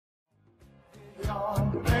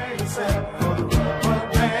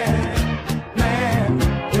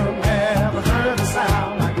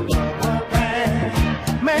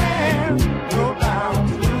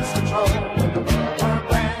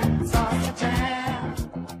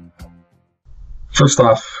First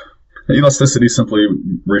off, elasticity simply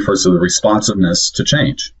refers to the responsiveness to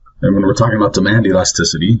change. And when we're talking about demand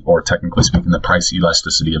elasticity, or technically speaking, the price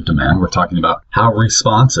elasticity of demand, we're talking about how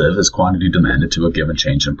responsive is quantity demanded to a given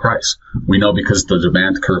change in price. We know because the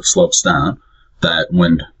demand curve slopes down that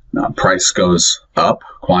when price goes up,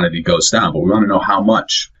 quantity goes down, but we want to know how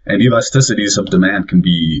much. And elasticities of demand can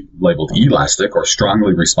be labeled elastic or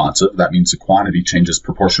strongly responsive. That means the quantity changes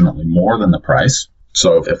proportionately more than the price.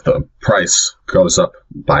 So if the price goes up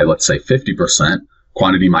by, let's say, 50%,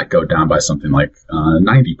 quantity might go down by something like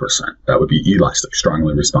 90%. That would be elastic,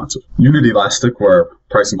 strongly responsive. Unit elastic, where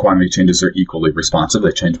price and quantity changes are equally responsive.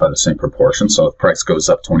 They change by the same proportion. So if price goes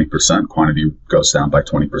up 20%, quantity goes down by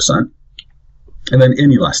 20%. And then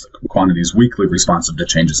inelastic, quantity is weakly responsive to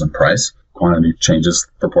changes in price. Quantity changes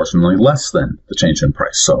proportionally less than the change in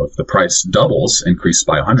price. So if the price doubles, increased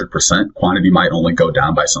by 100%, quantity might only go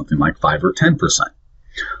down by something like 5 or 10%.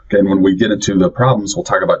 Again, when we get into the problems, we'll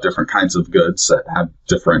talk about different kinds of goods that have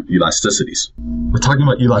different elasticities. We're talking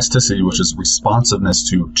about elasticity, which is responsiveness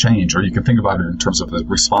to change, or you can think about it in terms of the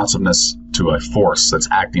responsiveness to a force that's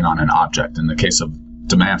acting on an object. In the case of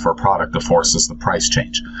demand for a product, the force is the price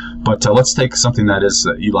change. But let's take something that is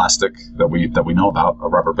elastic that we know about, a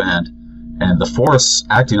rubber band, and the force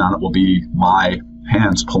acting on it will be my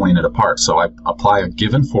hands pulling it apart. So I apply a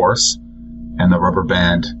given force, and the rubber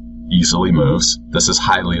band easily moves. This is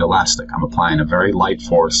highly elastic. I'm applying a very light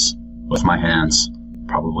force with my hands,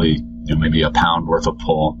 probably maybe a pound worth of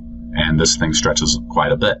pull, and this thing stretches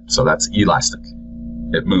quite a bit. So that's elastic.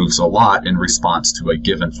 It moves a lot in response to a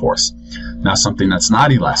given force. Now something that's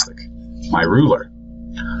not elastic, my ruler.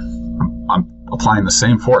 I'm applying the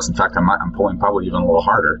same force. In fact, I'm pulling probably even a little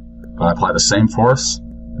harder, but I apply the same force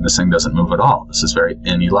and this thing doesn't move at all. This is very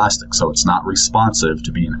inelastic. So it's not responsive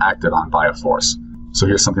to being acted on by a force. So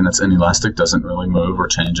here's something that's inelastic, doesn't really move or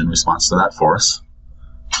change in response to that force.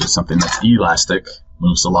 Here's something that's elastic,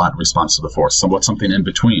 moves a lot in response to the force. So what's something in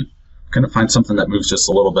between? I'm going to find something that moves just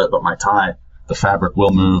a little bit, but my tie, the fabric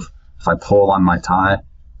will move. If I pull on my tie,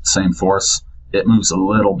 same force, it moves a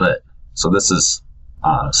little bit. So this is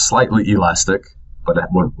slightly elastic, but it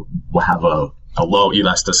will have a low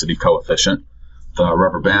elasticity coefficient. The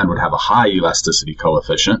rubber band would have a high elasticity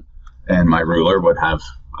coefficient, and my ruler would have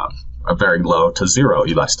a very low to zero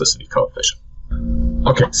elasticity coefficient.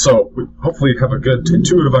 Okay, so we hopefully have a good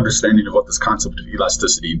intuitive understanding of what this concept of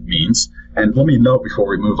elasticity means. And let me note before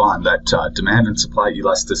we move on that demand and supply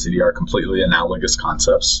elasticity are completely analogous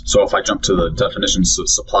concepts. So if I jump to the definitions of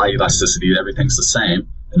supply elasticity, everything's the same.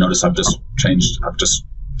 And notice I've just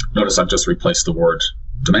replaced the word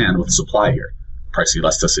demand with supply here. Price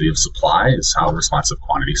elasticity of supply is how responsive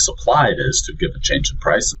quantity supplied is to a given change in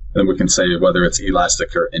price. Then we can say whether it's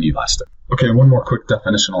elastic or inelastic. Okay, one more quick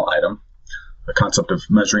definitional item. The concept of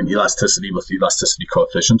measuring elasticity with elasticity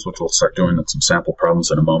coefficients, which we'll start doing in some sample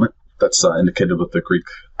problems in a moment. That's indicated with the Greek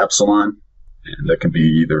epsilon, and that can be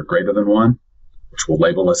either greater than 1, which we'll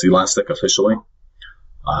label as elastic officially.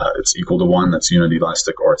 It's equal to 1, that's unit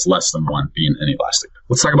elastic, or it's less than 1, being inelastic.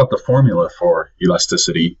 Let's talk about the formula for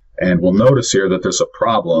elasticity. And we'll notice here that there's a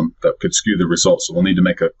problem that could skew the results. So we'll need to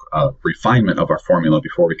make a refinement of our formula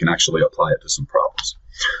before we can actually apply it to some problems.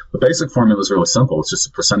 The basic formula is really simple. It's just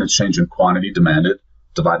a percentage change in quantity demanded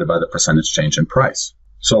divided by the percentage change in price.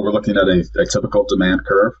 So we're looking at a typical demand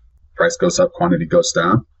curve. Price goes up, quantity goes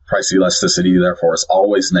down. Price elasticity, therefore, is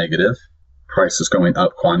always negative. Price is going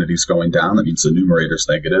up, quantity is going down. That means the numerator is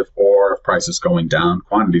negative. Or if price is going down,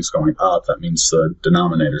 quantity is going up. That means the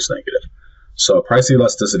denominator is negative. So price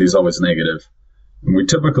elasticity is always negative. And we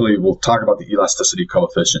typically will talk about the elasticity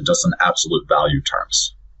coefficient just in absolute value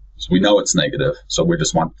terms. So we know it's negative, so we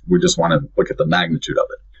just want to look at the magnitude of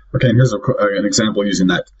it. Okay, and here's an example using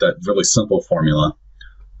that really simple formula.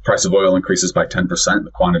 Price of oil increases by 10%,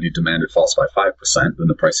 the quantity demanded falls by 5%, then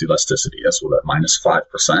the price elasticity is well, that minus 5%,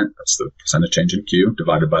 that's the percentage change in Q,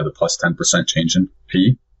 divided by the plus 10% change in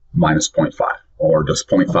P, minus 0.5, or just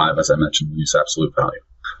 0.5, as I mentioned, we use absolute value.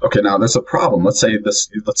 Okay, now there's a problem. Let's say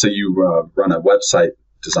you run a website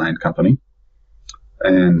design company,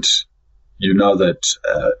 and you know that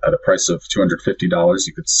at a price of $250,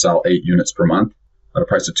 you could sell 8 units per month. At a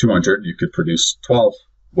price of $200, you could produce 12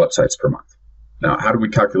 websites per month. Now, how do we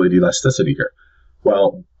calculate elasticity here?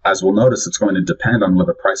 Well, as we'll notice, it's going to depend on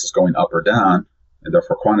whether price is going up or down, and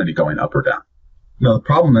therefore quantity going up or down. Now, the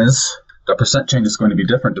problem is the percent change is going to be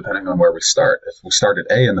different depending on where we start. If we start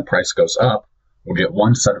at A and the price goes up, we'll get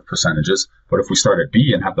one set of percentages. But if we start at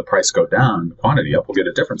B and have the price go down, the quantity up, we'll get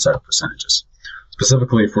a different set of percentages.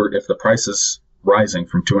 Specifically, if the price is rising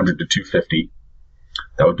from 200 to 250,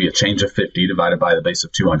 that would be a change of 50 divided by the base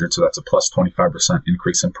of 200. So that's a plus 25%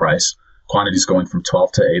 increase in price. Quantity is going from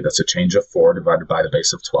 12 to 8. That's a change of 4 divided by the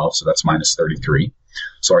base of 12. So that's minus 33.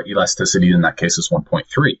 So our elasticity in that case is 1.3,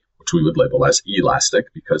 which we would label as elastic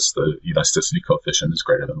because the elasticity coefficient is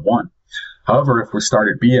greater than 1. However, if we start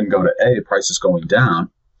at B and go to A, price is going down.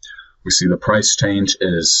 We see the price change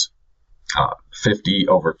is 50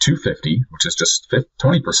 over 250, which is just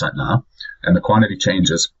 20% now. And the quantity change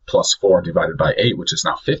is plus 4 divided by 8, which is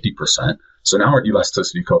now 50%. So now our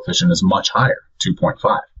elasticity coefficient is much higher,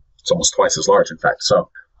 2.5. It's almost twice as large, in fact. So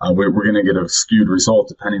we're going to get a skewed result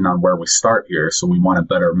depending on where we start here. So we want a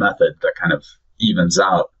better method that kind of evens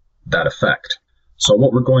out that effect. So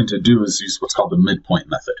what we're going to do is use what's called the midpoint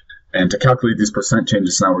method. And to calculate these percent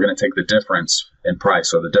changes now, we're going to take the difference in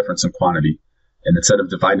price or the difference in quantity. And instead of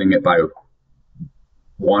dividing it by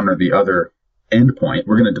one or the other endpoint,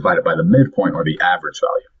 we're going to divide it by the midpoint or the average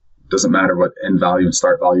value. It doesn't matter what end value and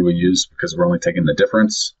start value we use because we're only taking the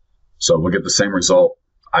difference. So we'll get the same result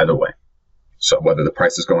either way. So whether the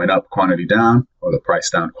price is going up, quantity down, or the price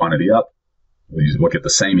down, quantity up, we'll get the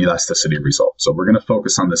same elasticity result. So we're going to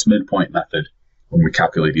focus on this midpoint method when we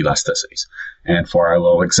calculate elasticities. And for our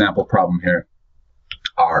little example problem here,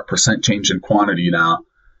 our percent change in quantity now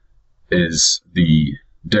is the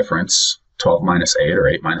difference, 12 minus 8, or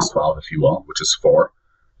 8 minus 12, if you will, which is 4,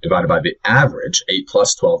 divided by the average, 8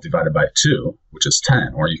 plus 12 divided by 2, which is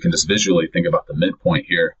 10. Or you can just visually think about the midpoint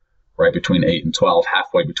here, right between 8 and 12,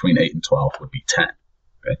 halfway between 8 and 12 would be 10.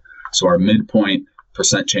 Okay? So our midpoint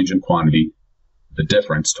percent change in quantity, the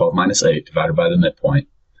difference, 12 minus 8 divided by the midpoint,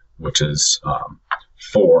 which is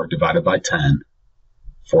 4 divided by 10,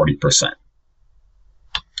 40%.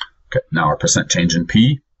 Okay, now our percent change in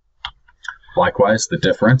P, likewise, the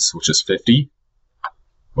difference, which is 50,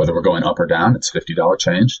 whether we're going up or down, it's $50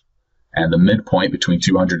 change. And the midpoint between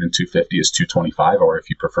 200 and 250 is 225, or if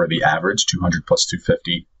you prefer the average, 200 plus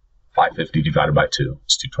 250, 550 divided by 2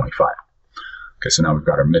 is 225. Okay, so now we've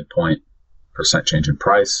got our midpoint percent change in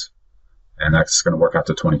price, and that's going to work out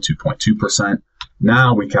to 22.2%.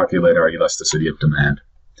 Now we calculate our elasticity of demand.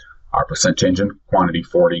 Our percent change in quantity,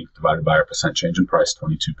 40, divided by our percent change in price,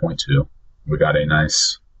 22.2. We got a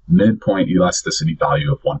nice midpoint elasticity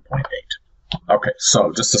value of 1.8. Okay,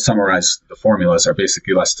 so just to summarize the formulas, our basic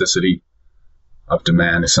elasticity of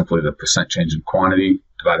demand is simply the percent change in quantity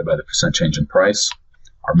divided by the percent change in price.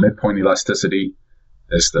 Our midpoint elasticity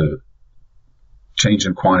is the change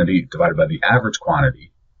in quantity divided by the average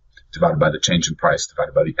quantity divided by the change in price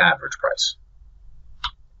divided by the average price.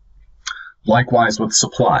 Likewise with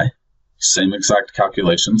supply, same exact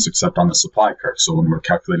calculations except on the supply curve. So when we're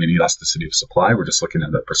calculating elasticity of supply, we're just looking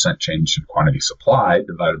at the percent change in quantity supplied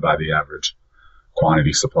divided by the average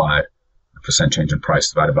quantity supplied, the percent change in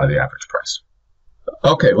price divided by the average price.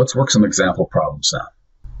 Okay, let's work some example problems now.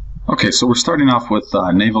 Okay, so we're starting off with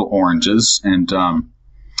navel oranges, and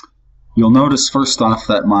you'll notice first off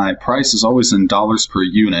that my price is always in dollars per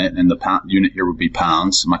unit, and the unit here would be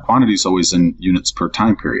pounds. My quantity is always in units per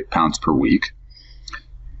time period, pounds per week.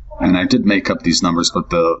 And I did make up these numbers, but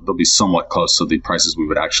they'll be somewhat close to the prices we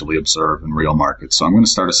would actually observe in real markets. So I'm going to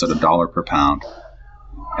start us at $1 per pound.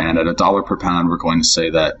 And at $1 per pound, we're going to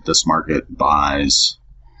say that this market buys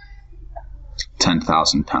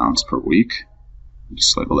 10,000 pounds per week.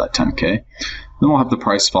 Just label that 10K. Then we'll have the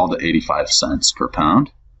price fall to 85 cents per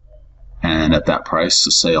pound. And at that price,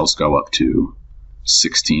 the sales go up to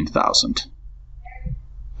 16,000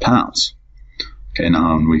 pounds. Okay,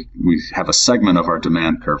 now we have a segment of our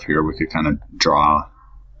demand curve here. We could kind of draw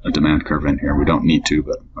a demand curve in here. We don't need to,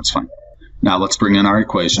 but that's fine. Now let's bring in our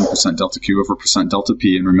equation, percent delta Q over percent delta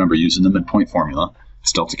P, and remember, using the midpoint formula,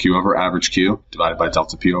 it's delta Q over average Q divided by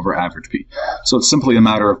delta P over average P. So it's simply a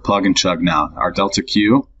matter of plug and chug now. Our delta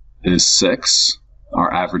Q is 6.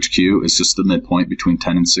 Our average Q is just the midpoint between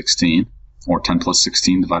 10 and 16, or 10 plus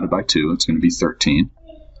 16 divided by 2. It's going to be 13.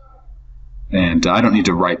 And I don't need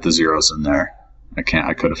to write the zeros in there. I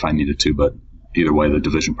could if I needed to, but either way, the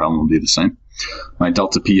division problem will be the same. My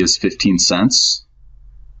delta P is 15 cents,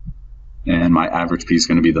 and my average P is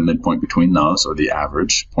going to be the midpoint between those, or the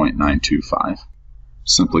average, 0.925.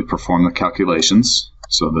 Simply perform the calculations.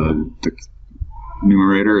 So the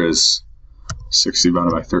numerator is 6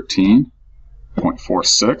 divided by 13,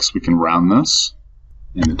 0.46. We can round this.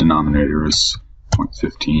 And the denominator is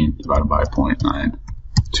 0.15 divided by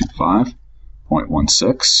 0.925,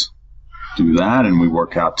 0.16. Do that, and we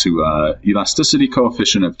work out to elasticity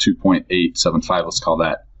coefficient of 2.875. Let's call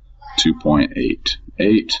that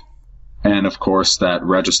 2.88. And of course, that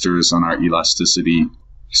registers on our elasticity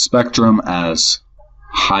spectrum as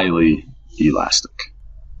highly elastic.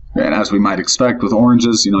 And as we might expect with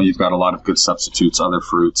oranges, you've got a lot of good substitutes, other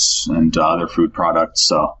fruits and other food products.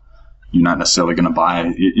 So you're not necessarily going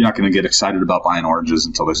to you're not going to get excited about buying oranges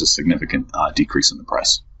until there's a significant decrease in the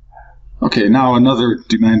price. Okay, now another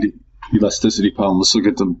demand elasticity problem. Let's look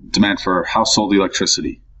at the demand for household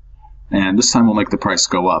electricity. And this time we'll make the price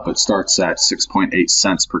go up. It starts at 6.8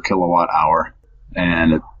 cents per kilowatt hour.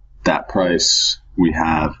 And at that price, we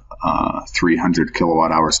have 300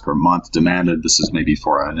 kilowatt hours per month demanded. This is maybe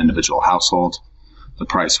for an individual household. The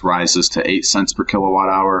price rises to 8 cents per kilowatt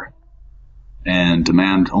hour. And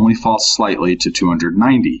demand only falls slightly to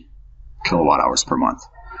 290 kilowatt hours per month.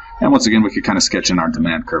 And once again, we could kind of sketch in our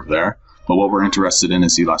demand curve there. But what we're interested in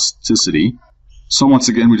is elasticity. So once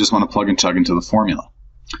again, we just want to plug and chug into the formula.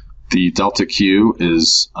 The delta Q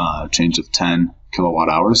is a change of 10 kilowatt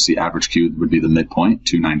hours. The average Q would be the midpoint,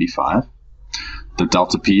 295. The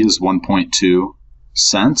delta P is 1.2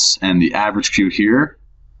 cents. And the average Q here,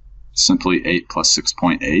 simply 8 plus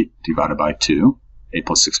 6.8 divided by 2. 8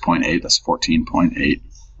 plus 6.8, that's 14.8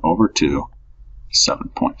 over 2,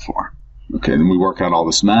 7.4. Okay, then we work out all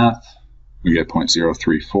this math. We get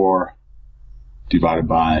 0.034 divided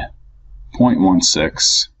by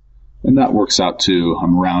 0.16. And that works out to,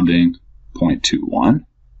 I'm rounding, 0.21.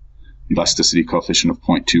 Elasticity coefficient of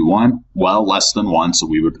 0.21, well less than 1, so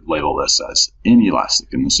we would label this as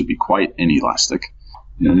inelastic, and this would be quite inelastic.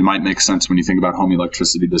 It might make sense when you think about home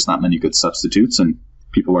electricity. There's not many good substitutes, and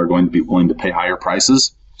people are going to be willing to pay higher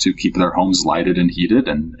prices to keep their homes lighted and heated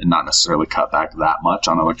and not necessarily cut back that much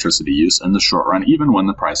on electricity use in the short run, even when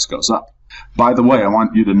the price goes up. By the way, I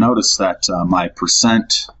want you to notice that my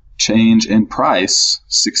percent change in price,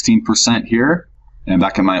 16% here, and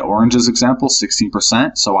back in my oranges example,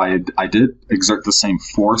 16%. So I did exert the same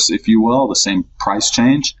force, if you will, the same price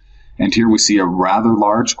change. And here we see a rather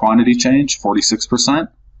large quantity change, 46%,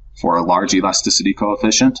 for a large elasticity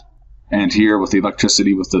coefficient. And here with the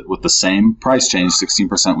electricity with the same price change,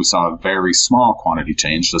 16%, we saw a very small quantity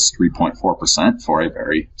change, just 3.4% for a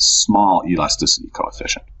very small elasticity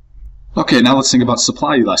coefficient. Okay, now let's think about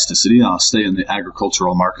supply elasticity. I'll stay in the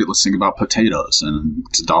agricultural market. Let's think about potatoes, and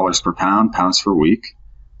it's dollars per pound, pounds per week.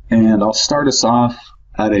 And I'll start us off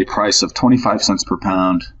at a price of 25 cents per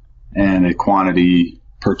pound and a quantity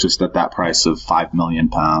purchased at that price of 5 million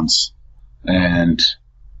pounds. And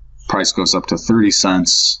price goes up to 30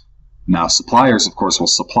 cents. Now, suppliers, of course, will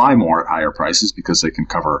supply more at higher prices because they can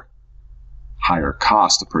cover higher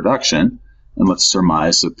cost of production. And let's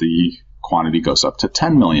surmise that the quantity goes up to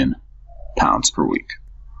 10 million pounds per week.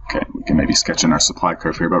 Okay, we can maybe sketch in our supply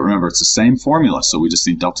curve here, but remember, it's the same formula. So we just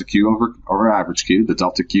need delta Q over average Q. The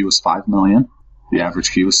delta Q is 5 million. The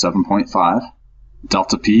average Q is 7.5.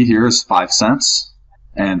 Delta P here is 5 cents.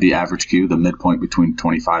 And the average Q, the midpoint between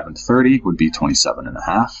 25 and 30, would be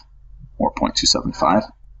 27.5 or 0.275.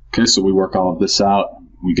 Okay, so we work all of this out.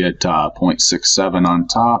 We get 0.67 on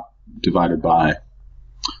top divided by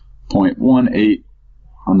 0.18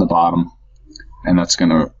 on the bottom. And that's going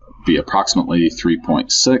to be approximately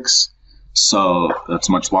 3.6. So that's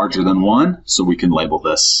much larger than 1. So we can label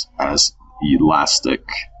this as elastic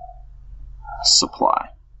supply.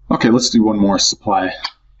 Okay, let's do one more supply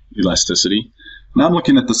elasticity. Now I'm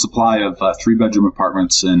looking at the supply of 3-bedroom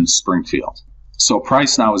apartments in Springfield. So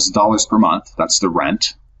price now is dollars per month. That's the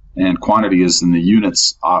rent. And quantity is in the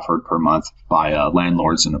units offered per month by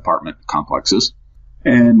landlords and apartment complexes.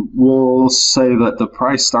 And we'll say that the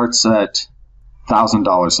price starts at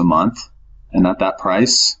 $1,000 a month. And at that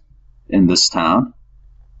price, in this town,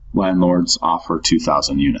 landlords offer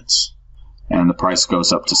 2,000 units. And the price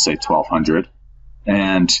goes up to, say, 1,200.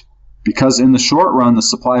 And because in the short run, the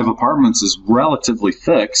supply of apartments is relatively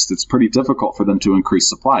fixed, it's pretty difficult for them to increase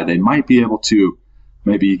supply. They might be able to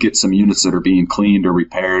maybe get some units that are being cleaned or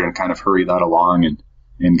repaired and kind of hurry that along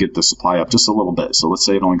and get the supply up just a little bit. So let's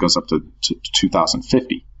say it only goes up to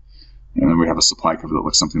 2,050. And then we have a supply curve that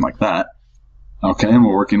looks something like that. Okay, and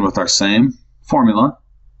we're working with our same formula.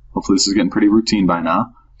 Hopefully this is getting pretty routine by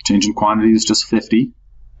now. Change in quantity is just 50.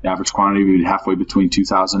 The average quantity would be halfway between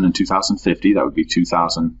 2,000 and 2,050. That would be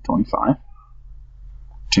 2,025.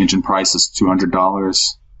 Change in price is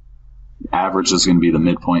 $200. The average is going to be the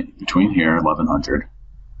midpoint between here, 1,100.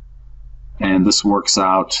 And this works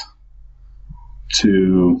out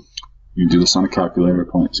to, you do this on a calculator,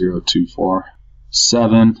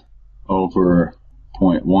 0.0247 over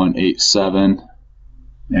 0.187.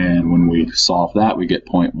 And when we solve that, we get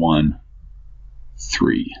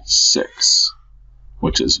 0.136,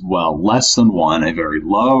 which is, well, less than 1, a very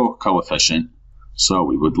low coefficient. So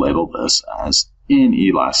we would label this as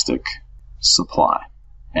inelastic supply.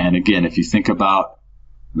 And again, if you think about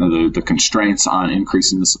the constraints on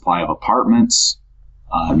increasing the supply of apartments,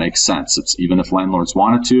 it makes sense. It's even if landlords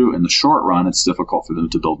wanted to, in the short run, it's difficult for them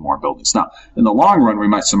to build more buildings. Now, in the long run, we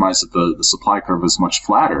might surmise that the supply curve is much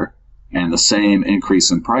flatter, and the same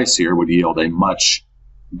increase in price here would yield a much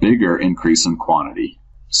bigger increase in quantity.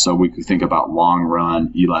 So we could think about long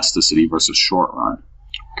run elasticity versus short run.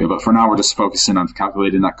 Okay, but for now, we're just focusing on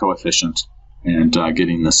calculating that coefficient and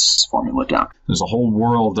getting this formula down. There's a whole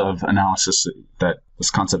world of analysis that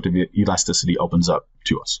this concept of elasticity opens up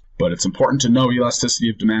to us. But it's important to know elasticity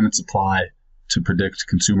of demand and supply to predict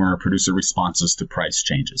consumer or producer responses to price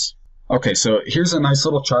changes. Okay, so here's a nice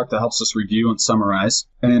little chart that helps us review and summarize.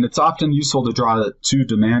 And it's often useful to draw two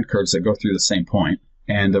demand curves that go through the same point.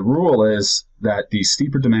 And the rule is that the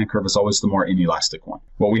steeper demand curve is always the more inelastic one.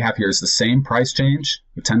 What we have here is the same price change,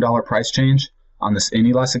 the $10 price change on this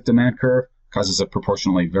inelastic demand curve causes a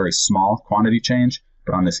proportionally very small quantity change,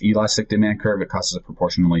 but on this elastic demand curve, it causes a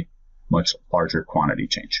proportionally much larger quantity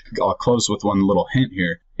change. I'll close with one little hint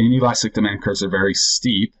here. Inelastic demand curves are very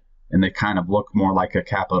steep, and they kind of look more like a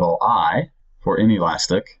capital I for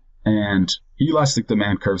inelastic, and elastic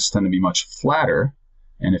demand curves tend to be much flatter.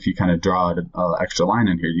 And if you kind of draw an extra line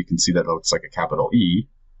in here, you can see that it looks like a capital E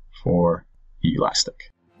for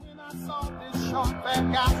elastic. When I saw this short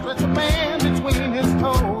fat guy stretch a man between his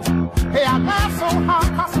toes, hey, I laughed so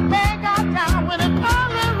hard.